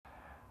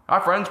Hi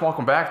friends,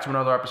 welcome back to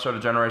another episode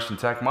of Generation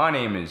Tech. My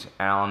name is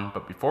Alan,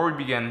 but before we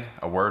begin,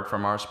 a word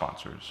from our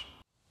sponsors.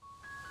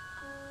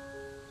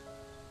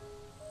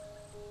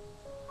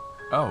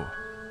 Oh,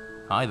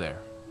 hi there.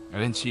 I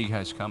didn't see you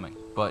guys coming,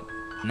 but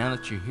now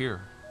that you're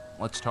here,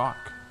 let's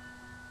talk.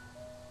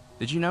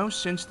 Did you know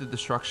since the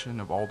destruction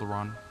of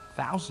Alderaan,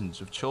 thousands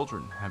of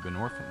children have been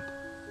orphaned?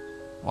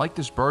 Like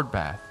this bird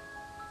bath,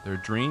 their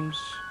dreams,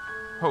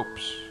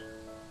 hopes,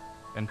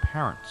 and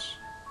parents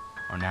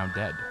are now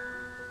dead.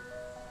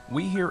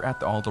 We here at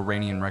the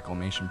Alderanian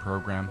Reclamation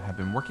Program have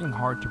been working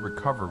hard to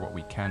recover what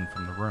we can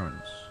from the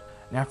ruins.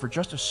 Now for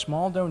just a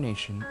small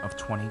donation of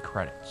 20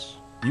 credits,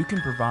 you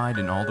can provide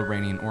an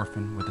Alderanian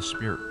orphan with a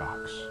spirit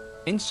box,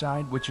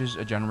 inside which is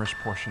a generous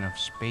portion of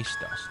space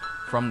dust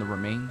from the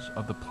remains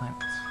of the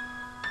planet.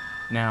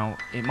 Now,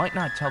 it might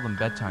not tell them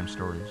bedtime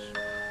stories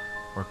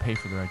or pay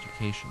for their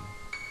education,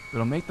 but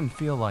it'll make them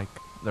feel like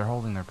they're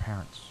holding their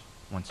parents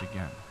once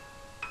again.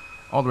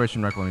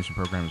 Alderanian Reclamation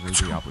Program is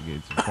legally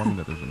obligated to inform you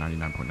that there's a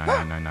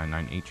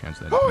 99.99998 chance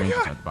that remains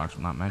inside the box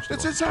will not match the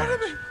It's inside of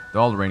me! The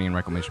Alderanian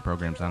Reclamation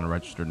Program is not a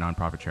registered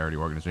non-profit charity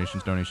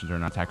organization. Donations are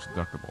not tax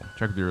deductible.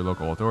 Check with your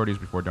local authorities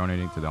before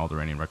donating to the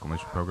Alderanian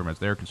Reclamation Program, as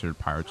they are considered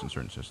pirates in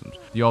certain systems.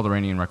 The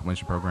Alderanian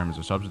Reclamation Program is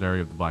a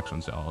subsidiary of the Black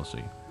Suns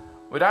LLC.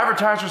 With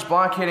advertisers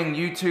blockading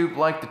YouTube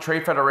like the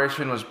Trade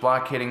Federation was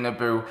blockading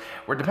Naboo,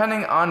 we're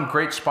depending on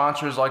great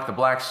sponsors like the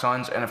Black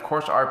Suns and of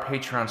course our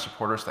Patreon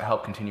supporters to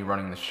help continue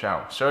running the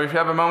show. So if you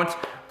have a moment,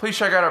 please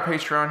check out our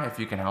Patreon if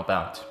you can help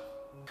out.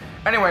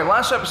 Anyway,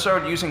 last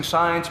episode, using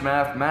science,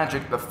 math,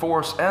 magic, the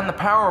Force, and the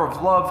power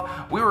of love,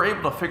 we were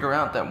able to figure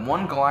out that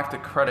one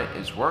galactic credit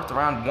is worth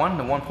around 1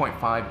 to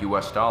 1.5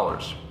 US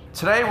dollars.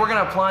 Today, we're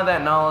going to apply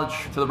that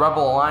knowledge to the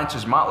Rebel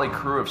Alliance's motley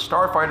crew of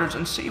starfighters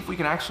and see if we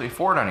can actually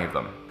afford any of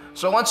them.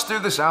 So let's do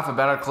this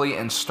alphabetically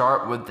and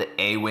start with the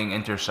Xwing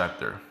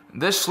Interceptor.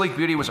 This sleek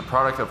beauty was a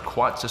product of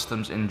Quad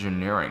Systems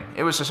Engineering.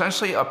 It was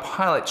essentially a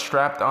pilot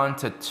strapped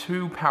onto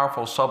two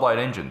powerful sublight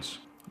engines.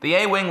 The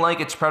Xwing, like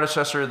its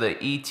predecessor, the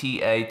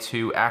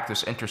ETA-2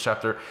 Actis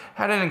Interceptor,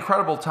 had an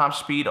incredible top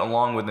speed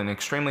along with an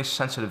extremely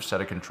sensitive set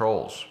of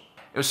controls.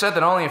 It was said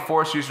that only a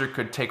Force user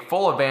could take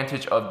full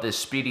advantage of this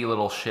speedy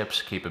little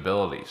ship's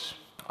capabilities.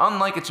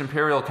 Unlike its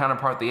Imperial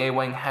counterpart, the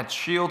Xwing had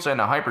shields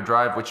and a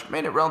hyperdrive, which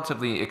made it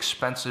relatively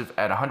expensive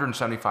at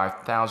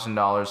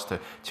 $175,000 to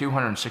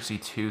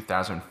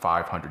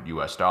 $262,500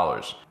 US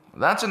dollars.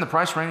 That's in the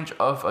price range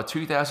of a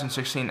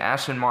 2016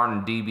 Aston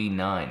Martin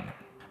DB9.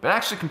 But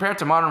actually, compared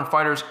to modern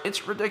fighters,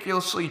 it's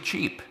ridiculously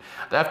cheap.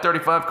 The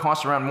F-35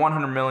 costs around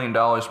 $100 million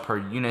per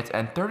unit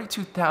and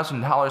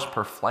 $32,000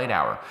 per flight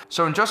hour.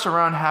 So in just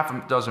around half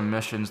a dozen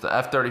missions, the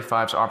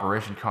F-35's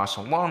operation costs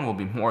alone will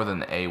be more than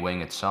the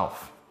Xwing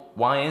itself.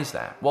 Why is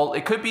that? Well,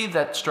 it could be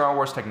that Star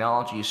Wars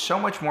technology is so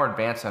much more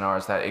advanced than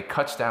ours that it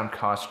cuts down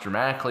costs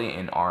dramatically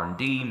in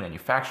R&D,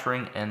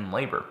 manufacturing, and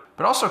labor.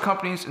 But also,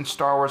 companies in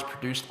Star Wars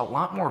produced a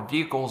lot more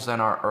vehicles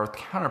than our Earth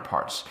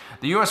counterparts.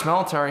 The US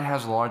military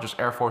has the largest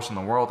air force in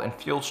the world and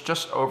fields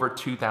just over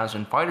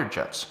 2,000 fighter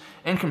jets.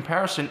 In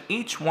comparison,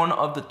 each one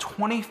of the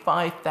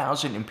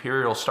 25,000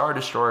 Imperial Star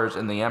Destroyers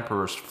in the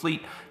Emperor's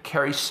fleet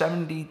carries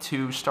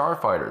 72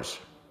 starfighters.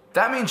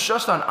 That means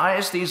just on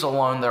ISDs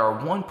alone, there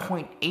are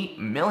 1.8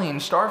 million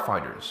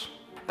starfighters.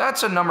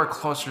 That's a number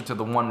closer to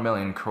the 1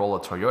 million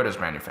Corolla Toyotas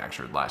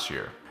manufactured last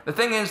year. The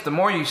thing is, the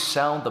more you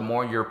sell, the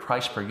more your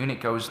price per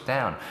unit goes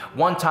down.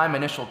 One-time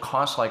initial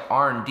costs like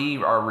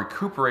R&D are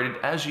recuperated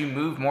as you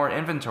move more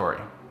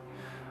inventory.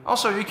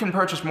 Also, you can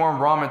purchase more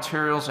raw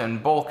materials in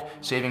bulk,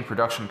 saving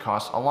production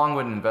costs along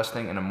with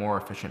investing in a more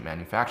efficient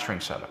manufacturing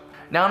setup.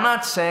 Now, I'm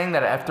not saying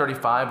that an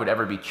F-35 would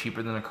ever be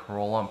cheaper than a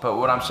Corolla, but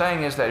what I'm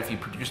saying is that if you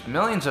produced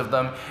millions of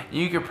them,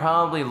 you could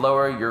probably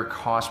lower your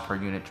cost per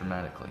unit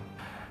dramatically.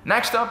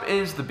 Next up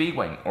is the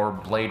B-Wing, or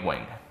Blade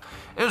Wing.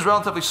 It was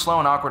relatively slow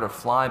and awkward to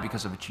fly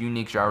because of its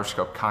unique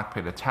gyroscope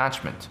cockpit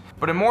attachment,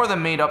 but it more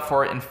than made up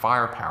for it in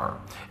firepower.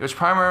 It was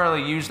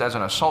primarily used as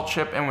an assault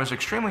ship and was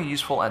extremely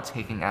useful at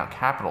taking out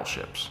capital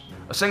ships.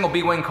 A single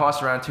B-Wing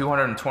costs around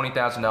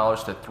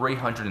 $220,000 to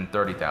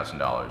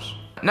 $330,000.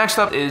 Next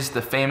up is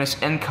the famous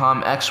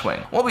Incom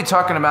Xwing. We'll be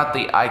talking about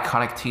the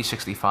iconic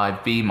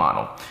T-65B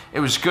model. It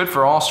was good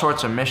for all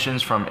sorts of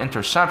missions from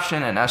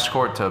interception and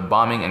escort to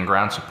bombing and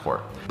ground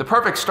support. The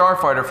perfect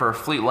starfighter for a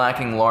fleet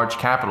lacking large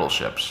capital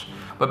ships.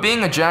 But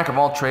being a jack of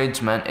all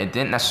trades meant it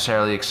didn't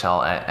necessarily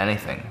excel at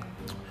anything.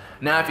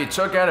 Now, if you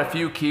took out a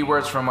few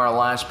keywords from our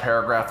last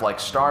paragraph like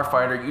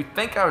starfighter, you'd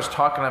think I was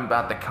talking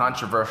about the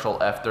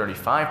controversial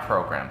F-35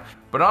 program.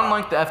 But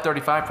unlike the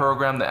F-35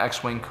 program, the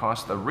Xwing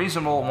cost a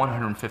reasonable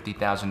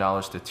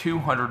 $150,000 to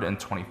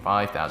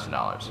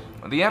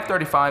 $225,000. The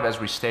F-35,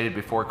 as we stated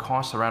before,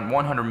 costs around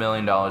 $100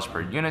 million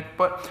per unit,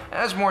 but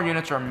as more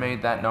units are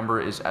made, that number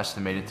is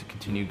estimated to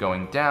continue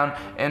going down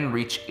and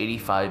reach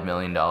 $85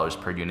 million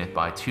per unit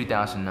by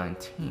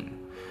 2019.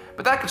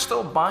 But that could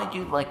still buy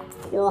you like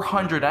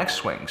 400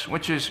 X-Wings,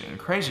 which is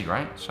crazy,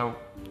 right? So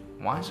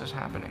why is this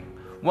happening?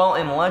 Well,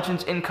 in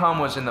Legends, Income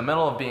was in the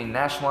middle of being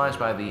nationalized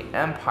by the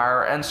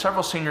Empire, and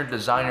several senior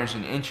designers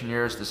and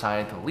engineers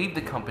decided to leave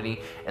the company,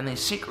 and they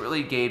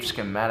secretly gave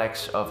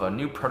schematics of a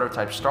new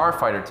prototype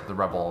starfighter to the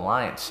Rebel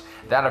Alliance.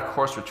 That, of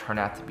course, would turn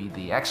out to be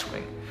the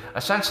Xwing.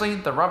 Essentially,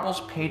 the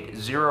Rebels paid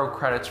 0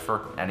 credits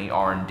for any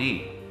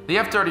R&D. The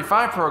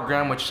F-35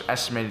 program, which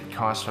estimated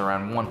costs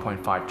around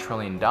 $1.5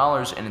 trillion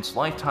in its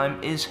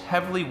lifetime, is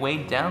heavily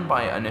weighed down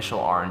by initial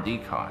R&D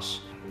costs.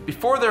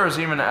 Before there was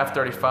even an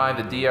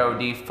F-35, the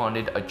DoD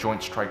funded a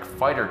Joint Strike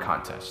Fighter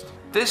contest.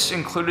 This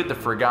included the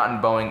forgotten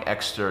Boeing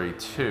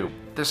X-32.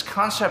 This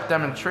concept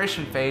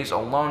demonstration phase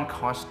alone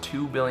cost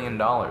 $2 billion.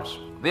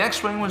 The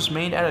X-Wing was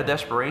made out of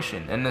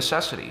desperation and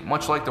necessity,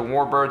 much like the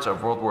warbirds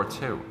of World War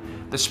II.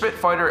 The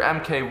Spitfire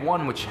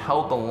Mk1, which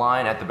held the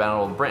line at the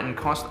Battle of Britain,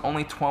 cost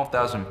only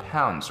 12,000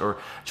 pounds, or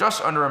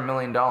just under $1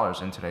 million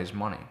in today's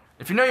money.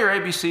 If you know your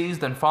ABCs,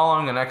 then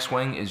following an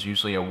X-Wing is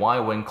usually a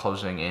Y-Wing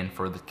closing in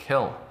for the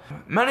kill.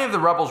 Many of the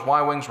Rebels'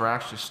 Y-Wings were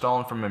actually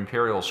stolen from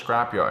Imperial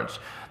scrapyards.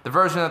 The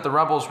version that the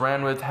Rebels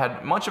ran with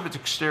had much of its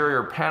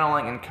exterior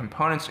paneling and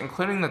components,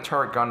 including the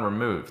turret gun,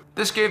 removed.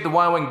 This gave the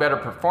Y-Wing better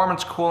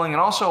performance, cooling,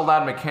 and also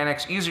allowed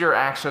mechanics easier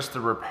access to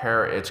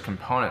repair its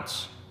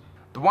components.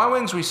 The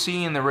Y-Wings we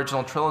see in the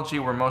original trilogy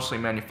were mostly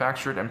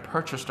manufactured and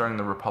purchased during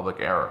the Republic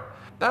era.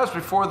 That was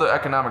before the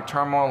economic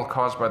turmoil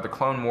caused by the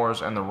Clone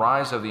Wars and the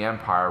rise of the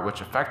Empire,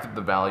 which affected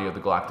the value of the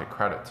Galactic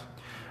Credit.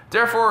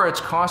 Therefore, its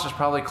cost is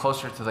probably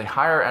closer to the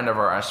higher end of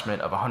our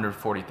estimate of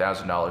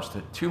 $140,000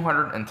 to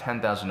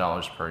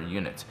 $210,000 per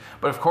unit.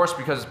 But of course,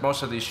 because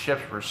most of these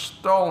ships were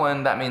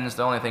stolen, that means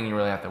the only thing you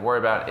really have to worry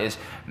about is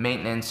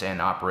maintenance and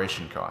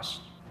operation costs.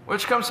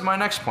 Which comes to my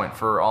next point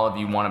for all of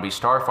you wannabe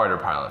starfighter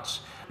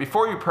pilots.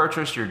 Before you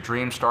purchase your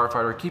dream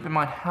starfighter, keep in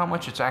mind how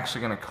much it's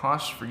actually going to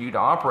cost for you to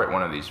operate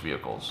one of these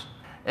vehicles.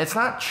 It's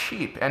not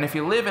cheap, and if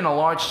you live in a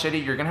large city,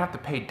 you're going to have to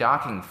pay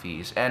docking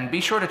fees, and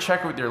be sure to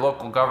check with your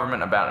local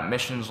government about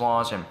emissions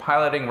laws and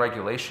piloting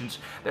regulations.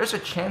 There's a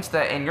chance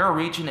that in your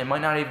region it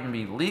might not even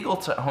be legal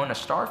to own a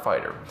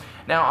starfighter.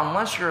 Now,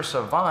 unless you're a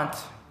savant,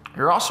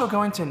 you're also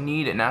going to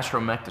need an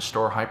astromech to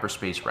store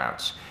hyperspace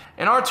routes.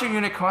 An R2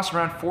 unit costs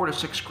around $4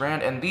 to $6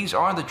 grand, and these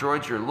are the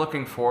droids you're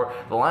looking for.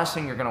 The last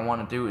thing you're going to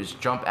want to do is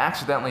jump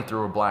accidentally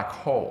through a black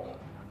hole,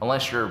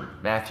 unless you're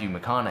Matthew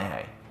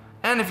McConaughey.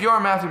 And if you are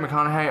Matthew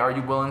McConaughey, are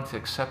you willing to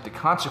accept the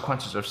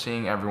consequences of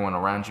seeing everyone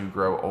around you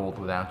grow old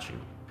without you?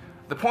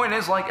 The point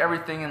is, like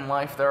everything in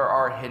life, there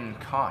are hidden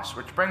costs,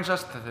 which brings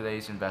us to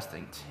today's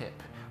investing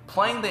tip.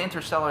 Playing the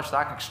Interstellar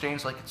Stock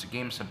Exchange like it's a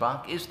game of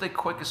sabacc is the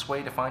quickest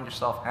way to find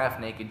yourself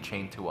half-naked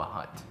chained to a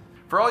hut.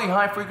 For all you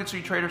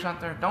high-frequency traders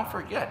out there, don't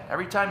forget,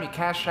 every time you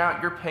cash out,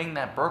 you're paying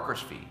that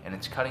broker's fee, and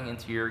it's cutting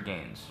into your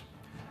gains.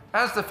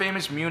 As the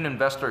famous Mune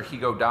investor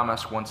Hugo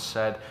Damas once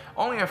said,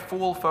 only a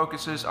fool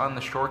focuses on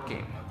the short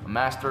game. A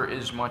master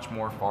is much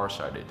more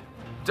farsighted.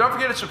 Don't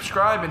forget to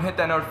subscribe and hit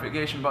that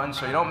notification button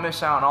so you don't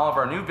miss out on all of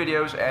our new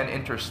videos and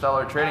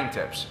interstellar trading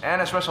tips.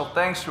 And a special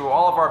thanks to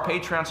all of our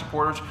Patreon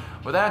supporters.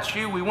 Without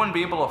you, we wouldn't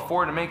be able to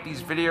afford to make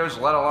these videos,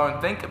 let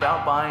alone think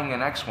about buying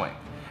an X-Wing.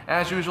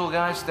 As usual,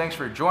 guys, thanks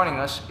for joining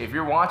us. If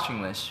you're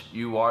watching this,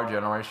 you are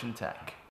Generation Tech.